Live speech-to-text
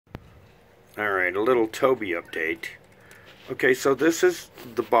Alright, a little Toby update. Okay, so this is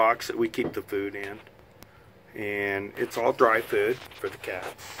the box that we keep the food in. And it's all dry food for the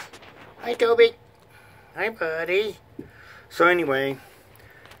cats. Hi, Toby. Hi, buddy. So anyway,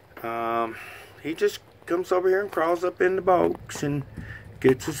 he just comes over here and crawls up in the box and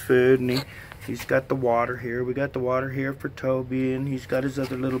gets his food. And he's got the water here. We got the water here for Toby, and he's got his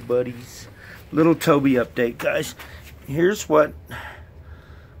other little buddies. Little Toby update, guys. Here's what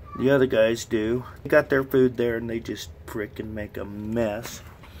the other guys do. They got their food there and they just frickin' make a mess.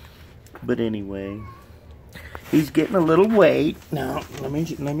 But anyway, he's getting a little weight. Now, let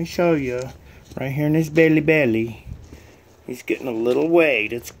me show you. Right here in his belly. He's getting a little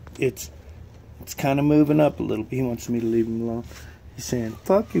weight. It's kind of moving up a little bit. He wants me to leave him alone. He's saying,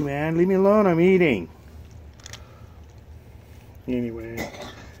 "Fuck you, man. Leave me alone. I'm eating." Anyway,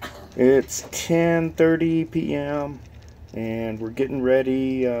 it's 10:30 p.m. and we're getting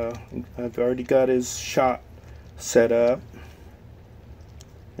ready. I've already got his shot set up,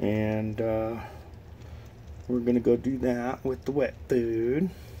 and we're gonna go do that with the wet food.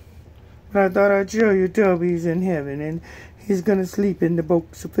 I thought I'd show you Toby's in heaven and he's gonna sleep in the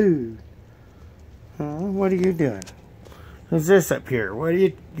box of food. What are you doing? Who's this up here? What are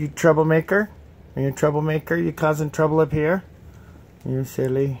you troublemaker? Are you a troublemaker? You causing trouble up here? You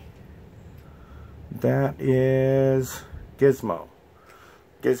silly. That is Gizmo.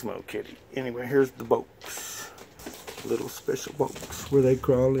 Gizmo kitty. Anyway, here's the box. Little special box where they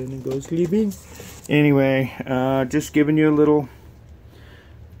crawl in and go sleeping. Anyway, just giving you a little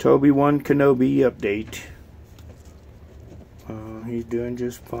Toby 1 Kenobi update. He's doing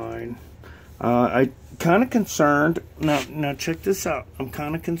just fine. I'm kind of concerned. Now check this out. I'm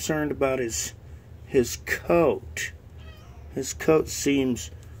kind of concerned about his coat. His coat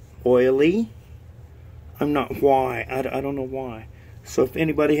seems oily. I'm not why. I don't know why. So if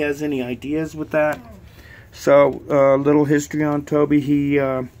anybody has any ideas with that. So little history on Toby.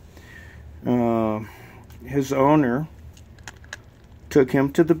 His owner took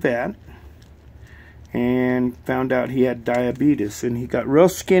him to the vet and found out he had diabetes, and he got real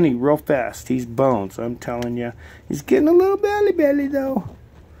skinny real fast. He's bones, I'm telling you. He's getting a little belly though.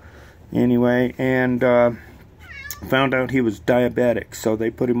 Anyway, and found out he was diabetic, so they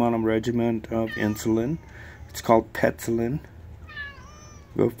put him on a regimen of insulin. It's called Petsulin.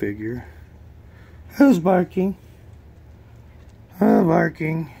 Go figure. Who's barking? Oh,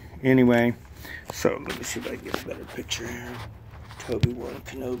 barking. Anyway, so let me see if I can get a better picture here. Toby 1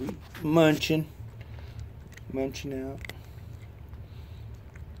 Kenobi munching out.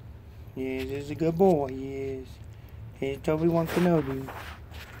 Yes, he's a good boy. Yes, here's Toby 1 Kenobi.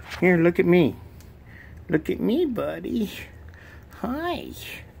 Here, look at me. Look at me, buddy. Hi.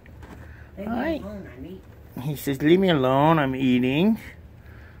 Hi. He says, "Leave me alone. I'm eating."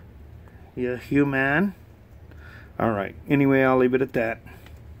 You human. All right. Anyway, I'll leave it at that.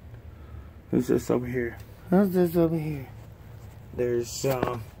 Who's this over here? Who's this over here? There's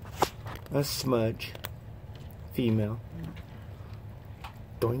a smudge, female.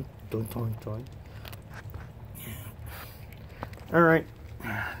 Doink, doink, doink, doink. All right,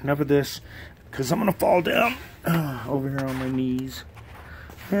 enough of this, because I'm gonna fall down over here on my knees.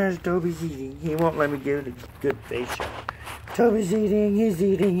 There's Toby's eating. He won't let me give it a good face shot. Toby's eating. He's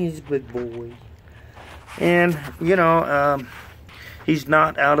eating. He's a good boy. And you know, he's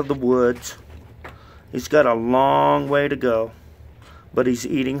not out of the woods. He's got a long way to go. But he's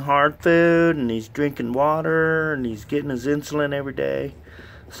eating hard food, and he's drinking water, and he's getting his insulin every day.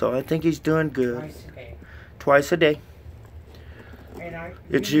 So I think he's doing good. Twice a day. Twice a day. And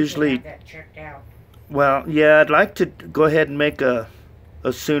It's usually... have that checked out. Well, yeah, I'd like to go ahead and make a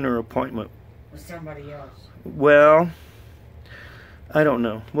sooner appointment. With somebody else. Well, I don't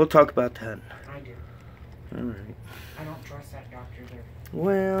know. We'll talk about that. I do. All right. I don't trust that doctor there.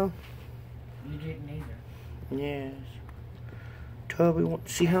 Well... You didn't either. Yes. Toby,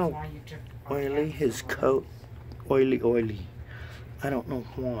 see how oily his coat? Oily. I don't know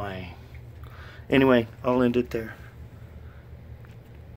why. Anyway, I'll end it there.